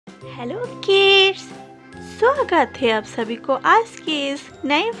Hello kids, स्वागत है आप सभी को आज की इस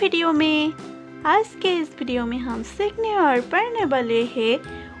नई वीडियो में। आज के इस वीडियो में हम सीखने और पढ़ने वाले हैं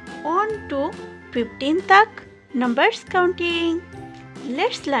 1 to 15 तक numbers counting.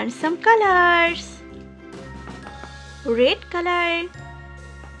 Let's learn some colours. Red colour,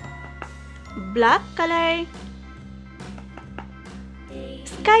 black colour,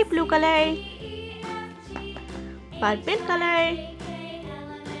 sky blue colour, purple colour,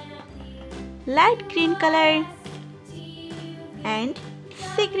 light green color and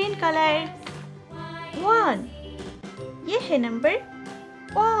sea green color। 1 ये है नंबर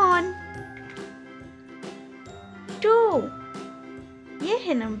 1। 2 ये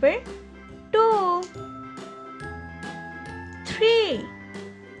है नंबर 2। 3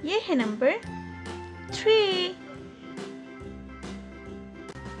 ये है नंबर 3।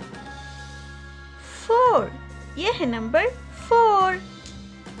 4 ये है नंबर 4।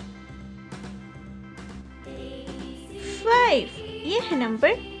 5 ये है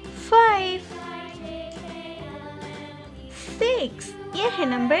नंबर 5। 6 ये है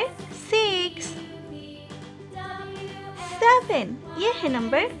नंबर 6। 7 ये है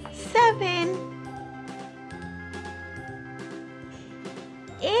नंबर 7।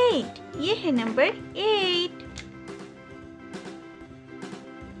 8 ये है नंबर 8।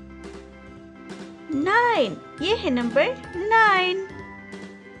 9 ये है नंबर 9।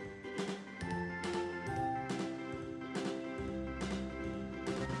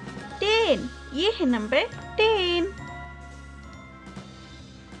 10 ये है नंबर 10।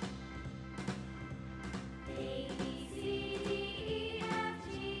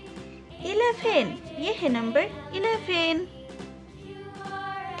 11 ये है नंबर 11।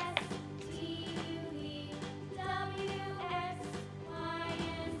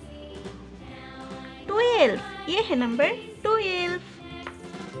 12 ये है नंबर 12।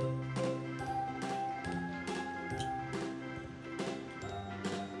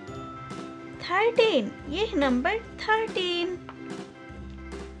 13 ये है नंबर 13।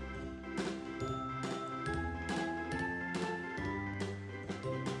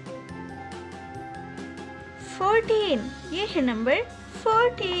 14 ये है नंबर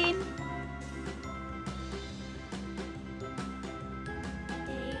 14।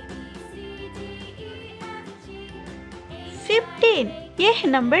 15 ये है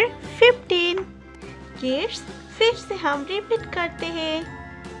नंबर 15। किड्स, फिर से हम रिपीट करते हैं।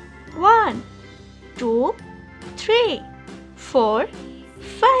 1 2 3 4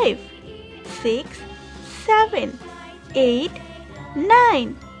 5 6 7 8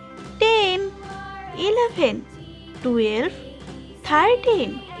 9 10 11 12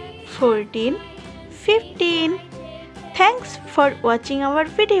 13 14 15। Thanks for watching our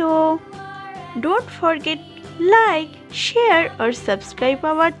video. Don't forget like, share or subscribe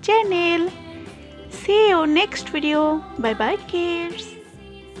our channel. See you next video. Bye bye kids.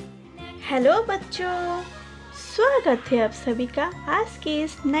 Hello बच्चों, स्वागत है आप सभी का आज के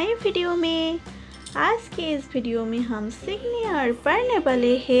इस नए वीडियो में। आज के इस वीडियो में हम सीखने और पढ़ने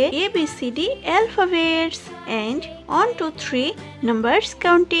वाले हैं ABCD alphabets and 1 to 3 numbers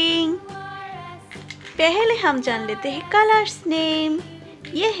counting. पहले हम जान लेते हैं कलर्स नेम।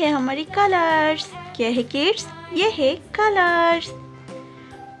 ये है हमारी कलर्स। क्या है किड्स? ये है colours.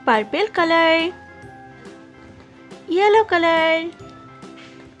 Purple colour, yellow colour,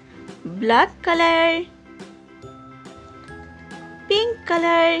 black colour, pink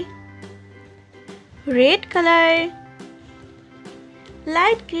colour, red colour,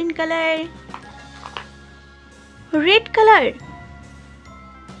 light green colour, red colour.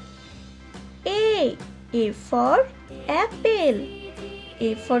 A for Apple.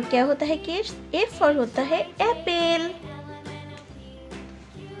 A for क्या होता है किड्स? ए फॉर होता है एप्पल।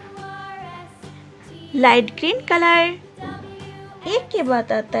 Light green colour. एक के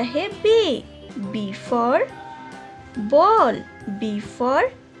बाद आता है B for ball. B for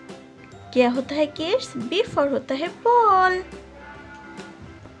क्या होता है किड्स? बी फॉर होता है बॉल।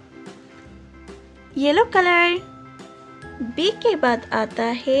 Yellow colour. बी के बाद आता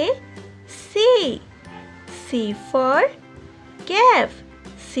है सी फॉर कैप।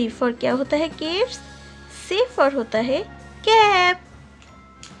 सी फॉर क्या होता है किड्स? सी फॉर होता है कैप।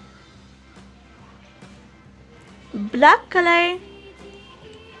 Black colour.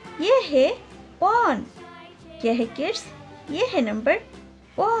 ये है 1। क्या है किड्स? ये है नंबर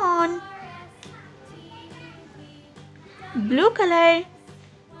 1। Blue colour.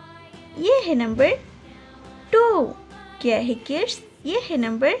 ये है नंबर 2। क्या है किड्स? ये है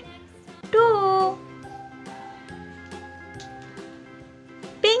नंबर 2।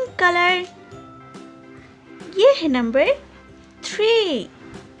 Pink colour. ये है नंबर 3।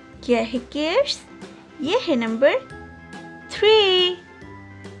 क्या है किड्स? ये है नंबर 3।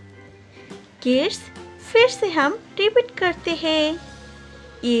 किड्स फिर से हम रिपीट करते हैं।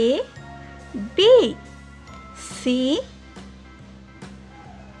 A B C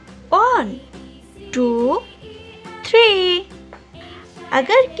 1 2 3।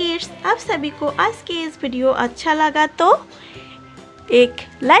 अगर किड्स आप सभी को आज की इस वीडियो अच्छा लगा तो एक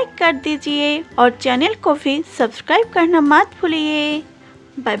लाइक कर दीजिए और चैनल को भी सब्सक्राइब करना मत भूलिए।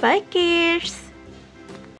 Bye by Keats.